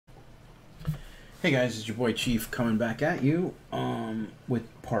Hey guys, it's your boy Chief coming back at you with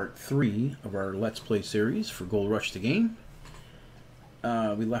part 3 of our Let's Play series for Gold Rush the Game.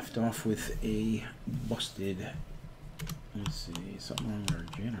 We left off with a busted, let's see, something wrong with our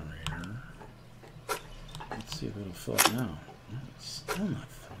generator. Let's see if it'll fill up now. No, it's still not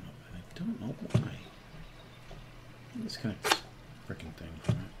filling up, and I don't know why. Disconnect this freaking thing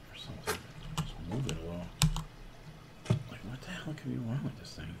from it or something. Just move it a little. Like, what the hell could be wrong with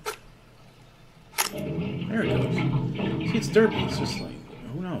this thing? There it goes. See, it's derpy. It's just like,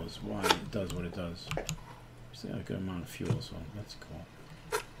 who knows why it does what it does. It's got a good amount of fuel, so that's cool.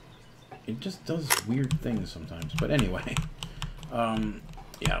 It just does weird things sometimes. But anyway,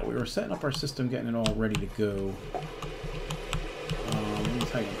 yeah, we were setting up our system, getting it all ready to go. Let me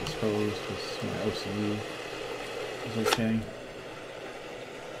tighten up this hose because my OCD is okay.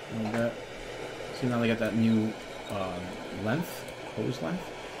 A little bit. See, now they got that new hose length.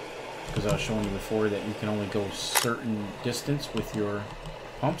 Because I was showing you before that you can only go a certain distance with your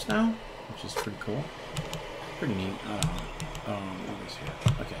pumps now, which is pretty cool. Pretty neat. What is here?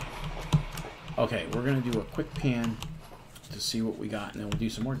 Okay. Okay, we're going to do a quick pan to see what we got, and then we'll do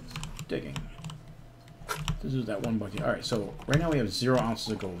some more digging. This is that one bucket. Alright, so right now we have 0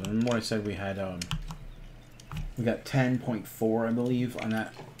 ounces of gold. And remember what I said we had, we got 10.4, I believe, on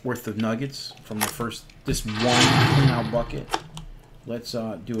that worth of nuggets from the first, this one clean out bucket. Let's do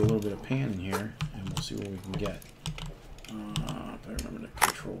a little bit of panning here, and we'll see what we can get. If I remember the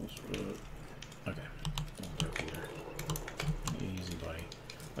controls. Okay. Easy, buddy.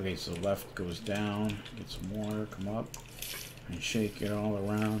 Okay, so left goes down, get some water, come up, and shake it all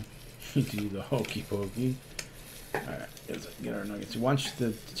around. Do the hokey pokey. Alright, let's get our nuggets. We want you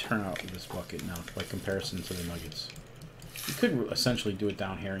to turn out this bucket now, by comparison to the nuggets. You could essentially do it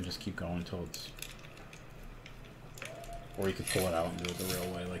down here and just keep going until it's... Or you could pull it out and do it the real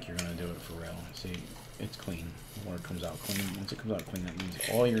way, like you're going to do it for real. See, it's clean. The water comes out clean. Once it comes out clean, that means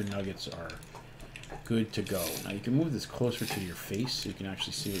all your nuggets are good to go. Now you can move this closer to your face so you can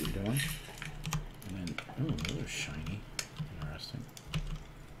actually see what you're doing. And then, ooh, those are shiny. Interesting.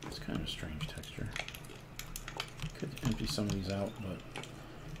 It's kind of a strange texture. Could empty some of these out, but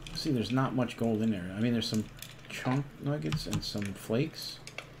see, there's not much gold in there. I mean, there's some chunk nuggets and some flakes,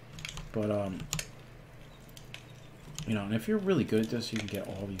 but you know, and if you're really good at this, you can get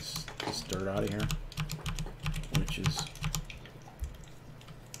all this dirt out of here, which is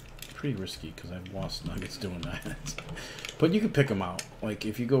pretty risky because I've lost nuggets doing that. But you can pick them out. Like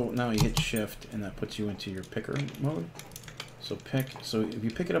if you go now, you hit shift, and that puts you into your picker mode. So So if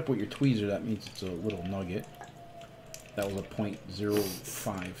you pick it up with your tweezer, that means it's a little nugget. That was a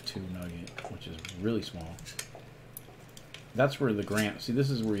 0.052 nugget, which is really small. That's where the gram. See,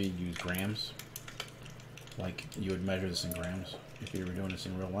 this is where you use grams. Like, you would measure this in grams if you were doing this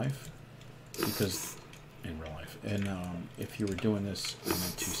in real life. Because, in real life. And if you were doing this, I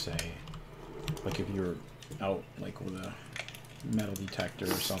meant to say, like if you were out, like with a metal detector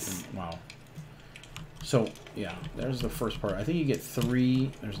or something. Wow. So, yeah, there's the first part. I think you get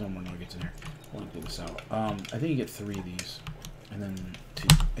 3, there's no more nuggets in here. I want to do this out. I think you get 3 of these. And then,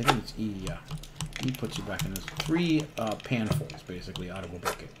 I think it's E, yeah. E puts you back in this. 3 panfuls, basically, out of a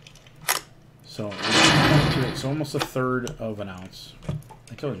bucket. So, so almost 1/3 of an ounce.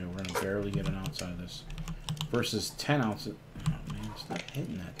 I told you, we're going to barely get an ounce out of this. Versus 10 ounces. Oh, man, it's not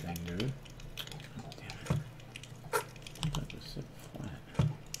hitting that thing, dude. God damn it. Let this sit flat.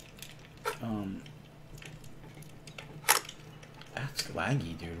 That's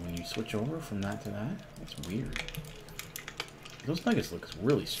laggy, dude, when you switch over from that to that. That's weird. Those nuggets look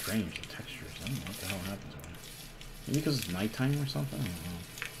really strange, the textures. I don't know what the hell happens to them. Maybe because it's nighttime or something? I don't know.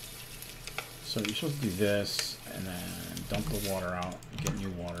 So you're supposed to do this, and then dump the water out, get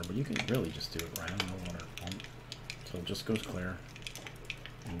new water, but you can really just do it right on the water pump until it just goes clear,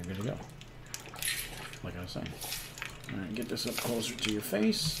 and you're good to go. Like I was saying. Alright, get this up closer to your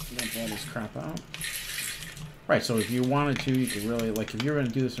face, dump all this crap out. Right, so if you wanted to, you could really, like if you were going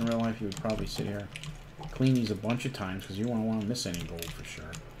to do this in real life, you would probably sit here, clean these a bunch of times, because you won't want to miss any gold for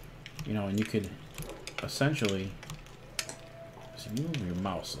sure. You know, and you could essentially... So you move your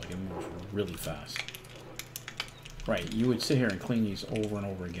mouse, like it moves really fast. Right, you would sit here and clean these over and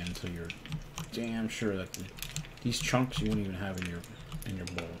over again until you're damn sure that these chunks you wouldn't even have in your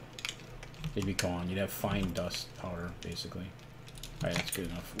bowl. They'd be gone. You'd have fine dust powder, basically. Alright, that's good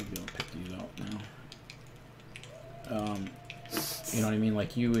enough. We'll be able to pick these out now. You know what I mean?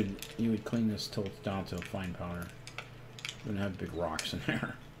 Like you would clean this till it's down to a fine powder. You wouldn't have big rocks in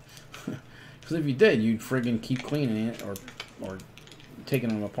there. Because if you did, you'd friggin' keep cleaning it or taking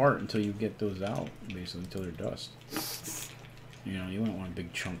them apart until you get those out, basically, until they're dust. You know, you wouldn't want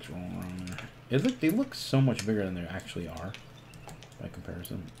big chunks rolling around there. They look so much bigger than they actually are, by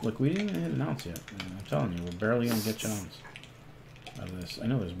comparison. Look, we didn't even hit an ounce yet. I'm telling you, we're barely going to get an ounce out of this. I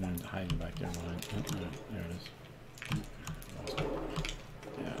know there's one hiding back there behind. Oh, no, there it is.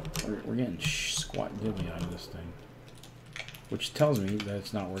 Yeah, we're getting squat diddly out of this thing. Which tells me that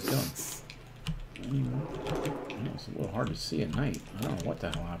it's not worth doing. Anymore. I know it's a little hard to see at night. I don't know what the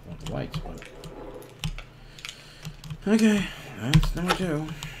hell happened with the lights, but... Okay, that's number 2.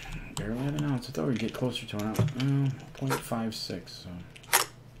 Barely had an ounce. I thought we'd get closer to an ounce. 0.56, so...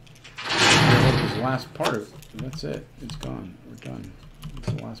 This is the last part of it. That's it. It's gone. We're done. It's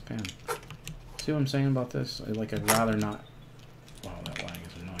the last pan. See what I'm saying about this? I'd rather not... Wow, that lag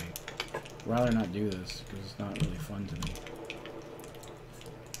is annoying. I'd rather not do this, because it's not really fun to me.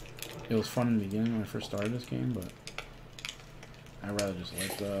 It was fun in the beginning when I first started this game, but... I'd rather just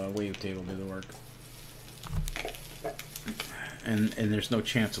let the wave table do the work. And there's no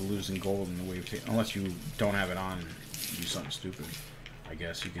chance of losing gold in the wave table, unless you don't have it on and do something stupid. I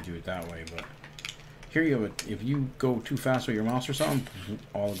guess you could do it that way, but... Here you go. If you go too fast with your mouse or something,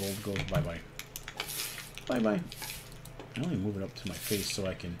 all the gold goes bye-bye. Bye-bye. I only move it up to my face so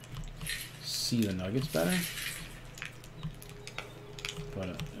I can see the nuggets better.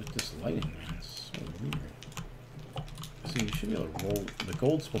 But this lighting, man, it's so weird. See, you should be able to roll... The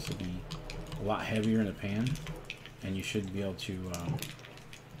gold's supposed to be a lot heavier in the pan, and you should be able to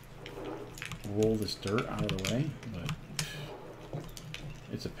roll this dirt out of the way, but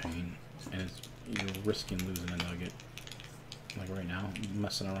it's a pain, and you're risking losing a nugget. Like right now,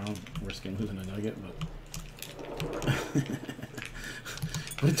 messing around, risking losing a nugget, but...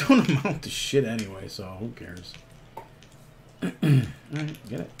 but it don't amount to shit anyway, so who cares? Alright,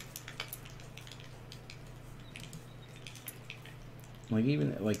 get it. Like,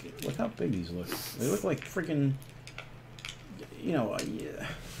 even, like, look how big these look. They look like freaking, you know, yeah.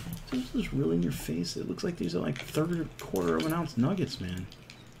 This is really in your face. It looks like these are like quarter of an ounce nuggets, man.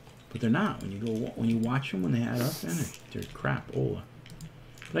 But they're not. When you watch them, when they add up, man, they're crap. Ola.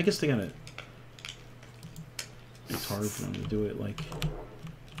 But I guess they gotta, it's hard for them to do it, like,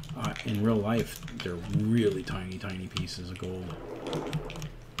 in real life, they're really tiny, tiny pieces of gold.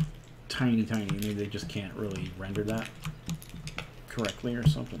 Tiny, tiny. Maybe they just can't really render that correctly or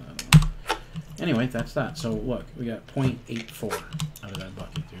something. I don't know. Anyway, that's that. So look, we got 0.84 out of that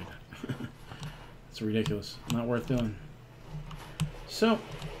bucket, dude. It's ridiculous. Not worth doing. So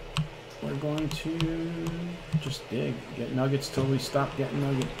we're going to just dig, get nuggets till we stop getting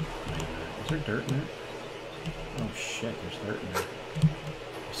nuggets. Is there dirt in there? Oh shit, there's dirt in there.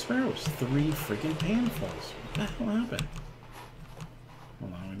 I swear it was 3 freaking panfuls. What the hell happened?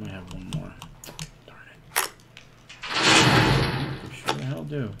 Hold on, we might have one more. Darn it. We sure the hell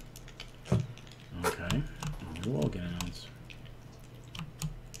do. Okay. We will get an ounce.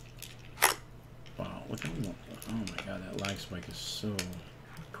 Wow, look at that. Oh my god, that lag spike is so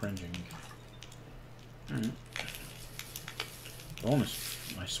cringing. Alright. Bonus.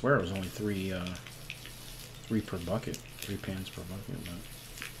 I swear it was only 3 per bucket. 3 pans per bucket, but...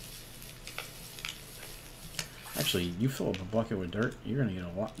 Actually, you fill up a bucket with dirt, you're gonna get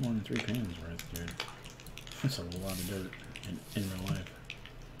a lot more than 3 pans worth, dude. That's a lot of dirt in real life.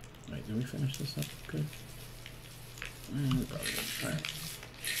 Wait, did we finish this up? Good. We probably did. Alright.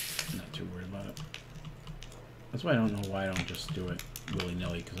 Not too worried about it. That's why I don't know why I don't just do it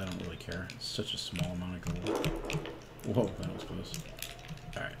willy-nilly, because I don't really care. It's such a small amount of gold. Whoa, that was close.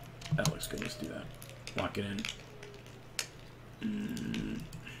 Alright, that looks good. Let's do that. Lock it in.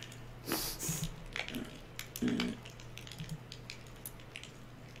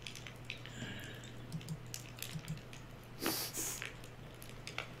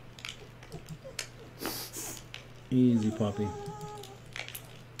 Easy, puppy.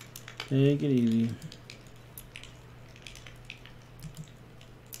 Take it easy.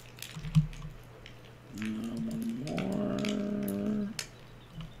 One more.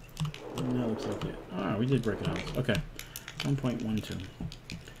 That looks like it. Ah, we did break it out. Okay. 1.12.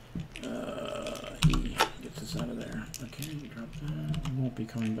 E. Get this out of there. Okay, drop that. We won't be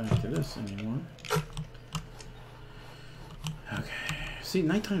coming back to this anymore. Okay. See,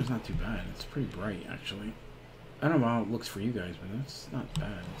 nighttime's not too bad. It's pretty bright, actually. I don't know how it looks for you guys, but that's not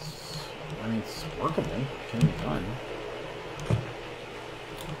bad. I mean, it's workable. It can be done.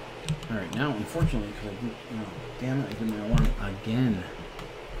 Alright, now, unfortunately, because I did, damn it, I did my alarm again.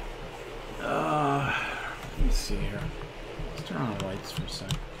 Let me see here. Let's turn on the lights for a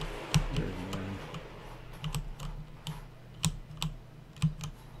sec.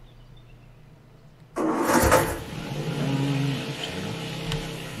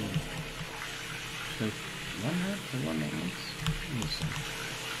 One ounce.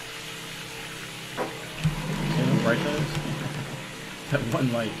 bright that is? That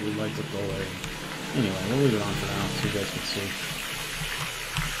one light, your lights up the whole area. Anyway, we'll leave it on for now so you guys can see.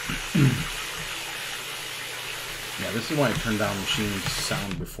 Yeah, this is why I turned down machine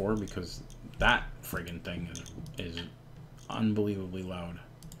sound before, because that friggin' thing is unbelievably loud.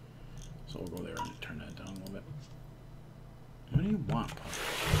 So we'll go there and turn that down a little bit. What do you want, Pup?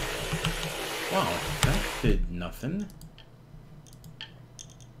 Wow, that did nothing.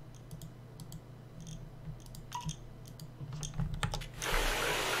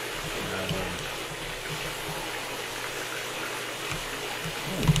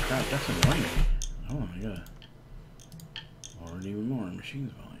 Holy crap, that's annoying. Oh, I gotta lower it even more.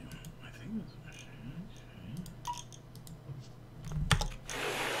 Machine's volume. I think that's machine.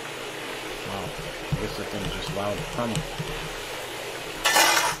 Wow, I guess that thing's just loud permanent.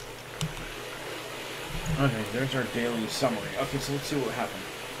 Okay, there's our daily summary. Okay, so let's see what happened.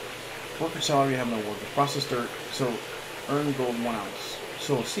 Worker salary, have no workers. Processed dirt, so earn gold 1 ounce.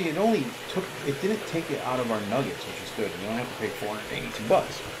 So see, it didn't take it out of our nuggets, which is good. We don't have to pay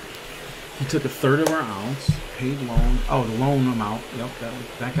 $482. He took 1/3 of our ounce, paid loan. Oh, the loan amount. Yep,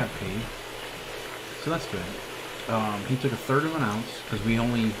 that got paid. So that's good. He took 1/3 of an ounce because we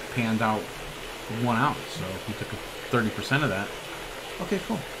only panned out 1 ounce. So he took 30% of that. Okay,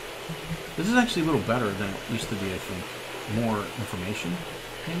 cool. This is actually a little better than it used to be, I think. More information,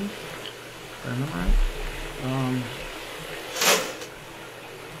 maybe? If I remember right.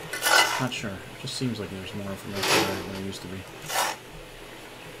 Not sure. It just seems like there's more information there than there used to be.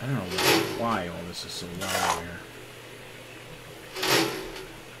 I don't know why all this is so loud over here.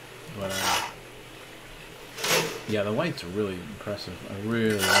 But, yeah, the lights are really impressive. I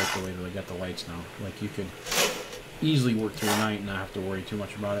really like the way that they got the lights now. Like, you could easily work through the night and not have to worry too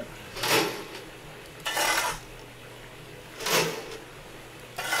much about it.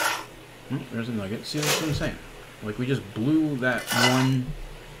 There's a nugget. See, that's what I'm saying. Like, we just blew that one,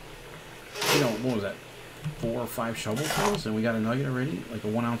 you know, what was that, 4 or 5 shovel pulls, and we got a nugget already, like a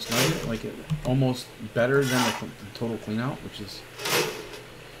 1 ounce nugget, like almost better than the total clean out, which is,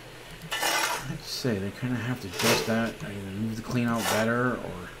 I'd say they kind of have to adjust that, either move the clean out better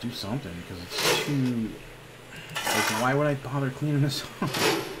or do something, because it's too, like, why would I bother cleaning this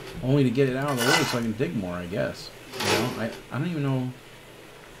off? Only to get it out of the way so I can dig more, I guess. You know, I don't even know.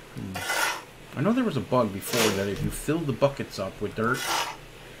 I know there was a bug before that if you filled the buckets up with dirt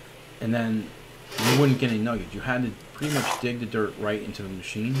and then you wouldn't get any nuggets. You had to pretty much dig the dirt right into the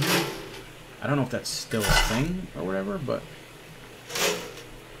machine here. I don't know if that's still a thing or whatever, but,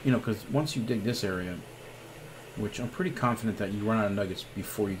 you know, because once you dig this area, which I'm pretty confident that you run out of nuggets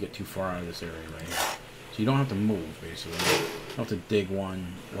before you get too far out of this area right here. So you don't have to move, basically. You don't have to dig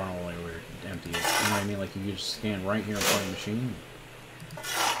one, run all the way over, empty it. You know what I mean? Like, you just stand right here in front of the machine.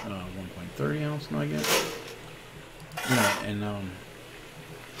 1.30 ounce nugget. You know, and,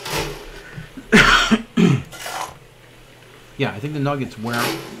 yeah, I think the nuggets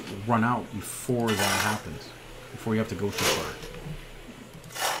run out before that happens. Before you have to go too far.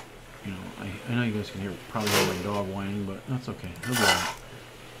 You know, I know you guys can probably hear my dog whining, but that's okay. He'll be alright.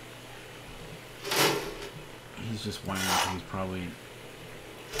 He's just whining because he's probably...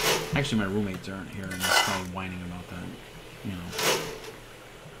 Actually, my roommates aren't here, and he's probably whining about that. You know.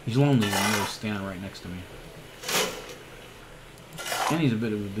 He's lonely and he's standing right next to me. And he's a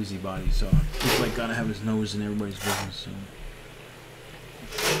bit of a busybody, so he's like gotta have his nose in everybody's business. So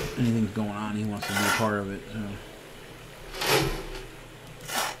anything's going on, he wants to be a part of it. So.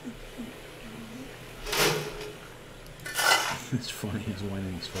 It's funny, his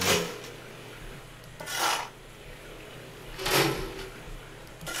whining is funny.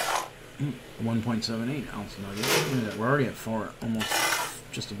 Mm, 1.78 ounce nugget. Look at that, we're already at 4, almost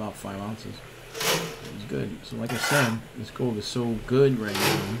just about 5 ounces. It was good. So like I said, this gold is so good right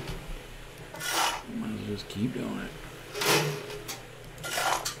now. Might as well just keep doing it.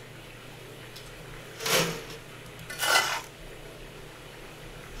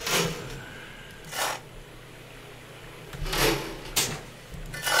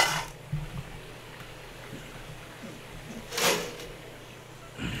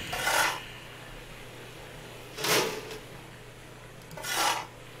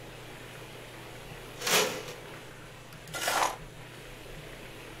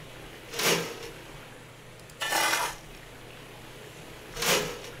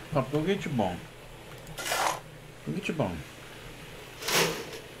 Pup, go get your bone. Go get your bone.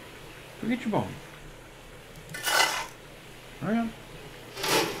 Go get your bone. Hurry up.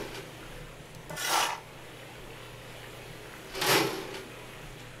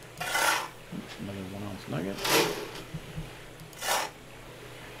 Another 1 ounce nugget.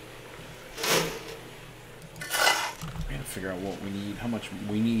 figure out what we need, how much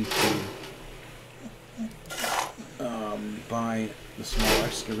we need to buy the small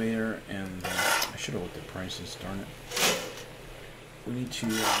excavator, and I should have looked at prices, darn it. We need to,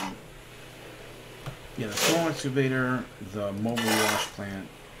 yeah, the small excavator, the mobile wash plant,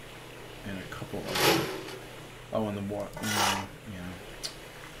 and a couple of, oh, and the water, yeah,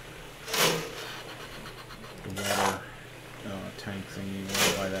 the water tank thingy, you want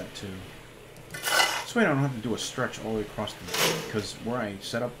to buy that too. This way I don't have to do a stretch all the way across the, because where I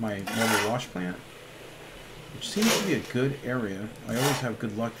set up my mobile wash plant, which seems to be a good area, I always have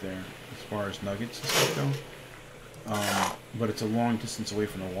good luck there as far as nuggets and stuff go. But it's a long distance away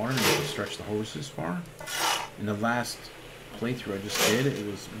from the water, and you have to stretch the hoses far. In the last playthrough I just did, it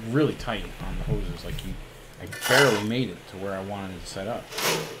was really tight on the hoses. Like I barely made it to where I wanted to set up.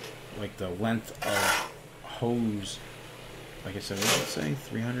 Like the length of hose, like I said, what did it say?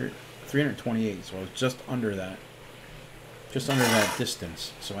 328. So I was just under that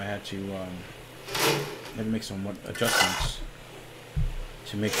distance. So I had to make some adjustments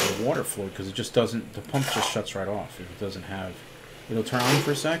to make the water flow, because it just doesn't, the pump just shuts right off if it doesn't have, it'll turn on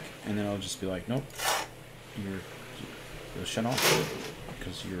for a sec and then it'll just be like, nope, it'll shut off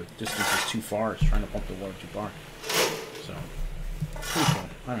because your distance is too far. It's trying to pump the water too far. So pretty cool.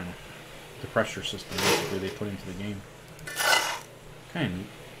 I don't know, the pressure system basically they put into the game, kind of neat.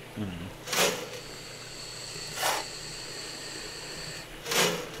 I don't know.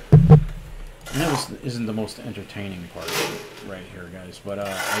 I know this isn't the most entertaining part right here, guys, but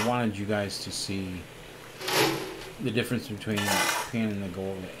I wanted you guys to see the difference between panning the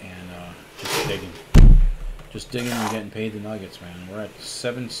gold and just digging. Just digging and getting paid the nuggets, man. We're at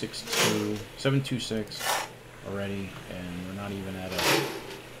 726 already, and we're not even at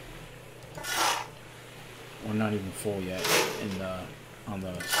we're not even full yet in on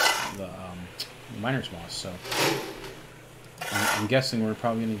the miner's moss, so I'm guessing we're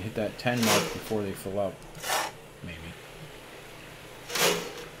probably going to hit that 10 mark before they fill up. Maybe.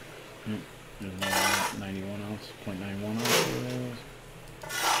 There's another 91 ounce, 0.91 ounce.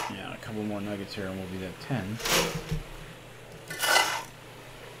 Yeah, a couple more nuggets here and we'll be at 10.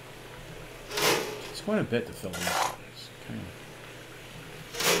 It's quite a bit to fill in. It's kind of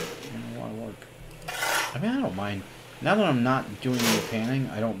a lot of work. I mean, I don't mind. Now that I'm not doing the panning,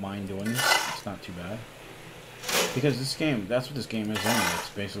 I don't mind doing this. It's not too bad. Because this game, that's what this game is anyway. It's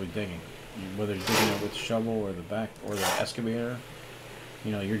basically digging. Whether you're digging it with the shovel or the excavator,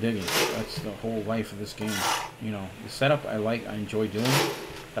 you know, you're digging. That's the whole life of this game. You know, the setup I enjoy doing.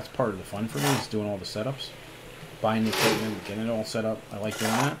 That's part of the fun for me, is doing all the setups. Buying the equipment, getting it all set up. I like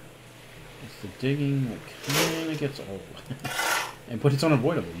doing that. It's the digging that kind of gets old. But it's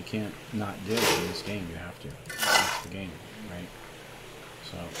unavoidable. You can't not dig in this game. You have to. That's the game, right?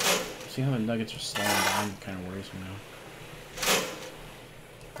 So, see how the nuggets are slowing down? It kind of worries me now.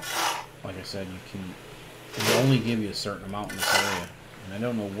 Like I said, they only give you a certain amount in this area. And I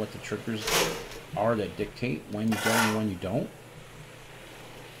don't know what the triggers are that dictate when you go and when you don't.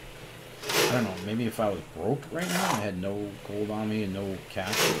 I don't know, maybe if I was broke right now, I had no gold on me and no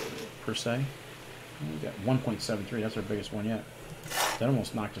cash per se. We got 1.73, that's our biggest one yet. That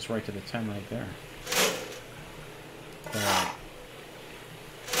almost knocked us right to the 10 right there.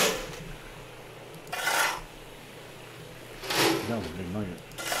 That was a big nugget.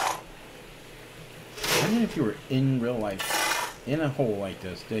 Imagine if you were in real life, in a hole like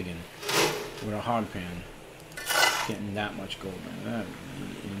this, digging, with a hog pan, getting that much gold, man. That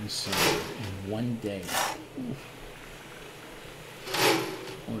would be insane. In one day. Oof.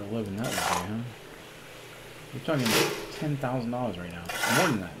 What a living that would be, huh? We're talking $10,000 right now. More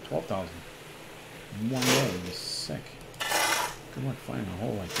than that, $12,000. In one day, it'd be sick. Good luck finding a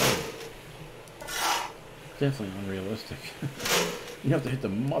hole like that. Definitely unrealistic. You have to hit the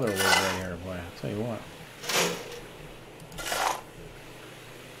mother lode right here, boy. I'll tell you what.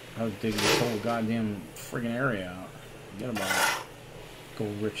 I would dig this whole goddamn friggin' area out. Forget about it. Go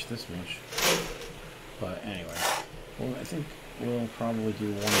rich this much. But anyway. Well, I think we'll probably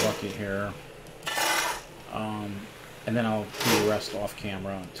do one bucket here. And then I'll do the rest off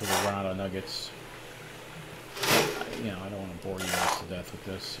camera until we run out of nuggets. But, you know, I don't want to bore you guys to death with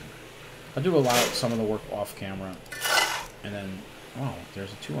this. I'll do some of the work off camera. And then, wow,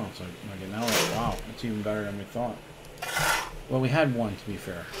 there's a 2 ounce nugget. Now, wow, it's even better than we thought. Well, we had one, to be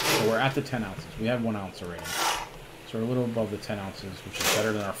fair. So we're at the 10 ounces. We had 1 ounce already. So we're a little above the 10 ounces, which is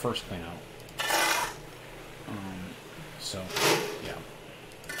better than our first clean out. So, yeah.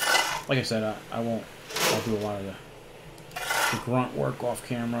 Like I said, I'll do a lot of the grunt work off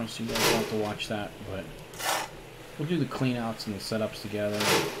camera, so you guys don't have to watch that. But we'll do the clean outs and the setups together.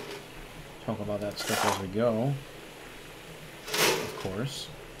 Talk about that stuff as we go. course.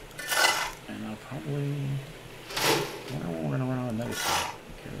 And I'll probably... I wonder when we're going to run out of nuggets. I'm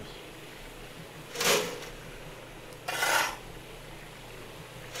curious.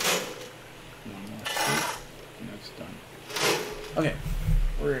 One more scoop, and that's done. Okay,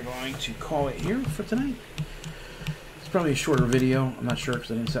 we're going to call it here for tonight. It's probably a shorter video. I'm not sure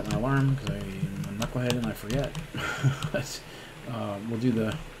because I didn't set my alarm because I'm a knucklehead and I forget. But we'll do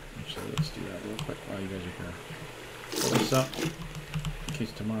the... Actually, let's do that real quick while you guys are here. Fill this up in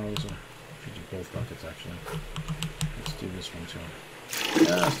case tomorrow's a... Should do both buckets actually. Let's do this one too.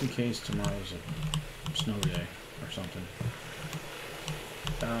 Just in case tomorrow's a snow day or something.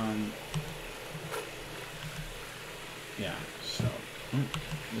 Yeah, so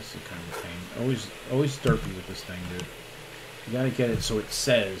this is kind of a pain. Always derpy with this thing, dude. You gotta get it so it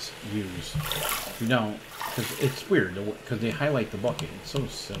says use. If you don't, because it's weird, because they highlight the bucket. It's so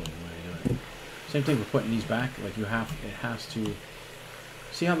silly the way they do it. Same thing with putting these back. Like it has to.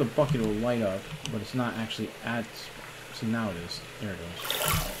 See how the bucket will light up, but it's not actually at. See, now it is. There it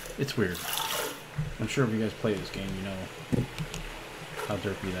goes. It's weird. I'm sure if you guys play this game, you know how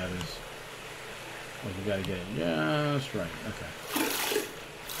derpy that is. Like you gotta get it just right. Okay.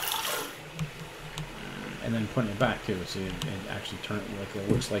 And then putting it back too, so it actually turns like it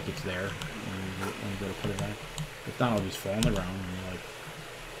looks like it's there when you go to put it back. If not, it'll just fall on the ground and you're like,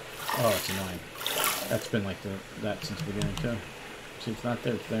 oh, it's annoying. That's been like that since the beginning too. See, it's not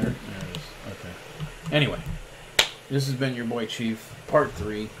there, it's there. There it is. Okay. Anyway, this has been your boy Chief, part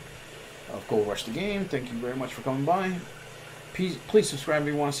 3 of Gold Rush the Game. Thank you very much for coming by. Please subscribe if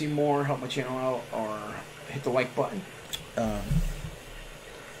you want to see more. Help my channel out, or hit the like button.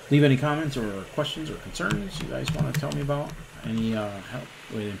 Leave any comments or questions or concerns you guys want to tell me about. Any help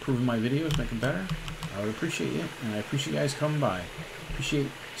with improving my videos, make them better. I would appreciate it, and I appreciate you guys coming by.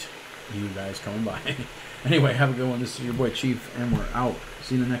 Appreciate you guys coming by. Anyway, have a good one. This is your boy Chief, and we're out.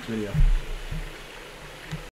 See you in the next video.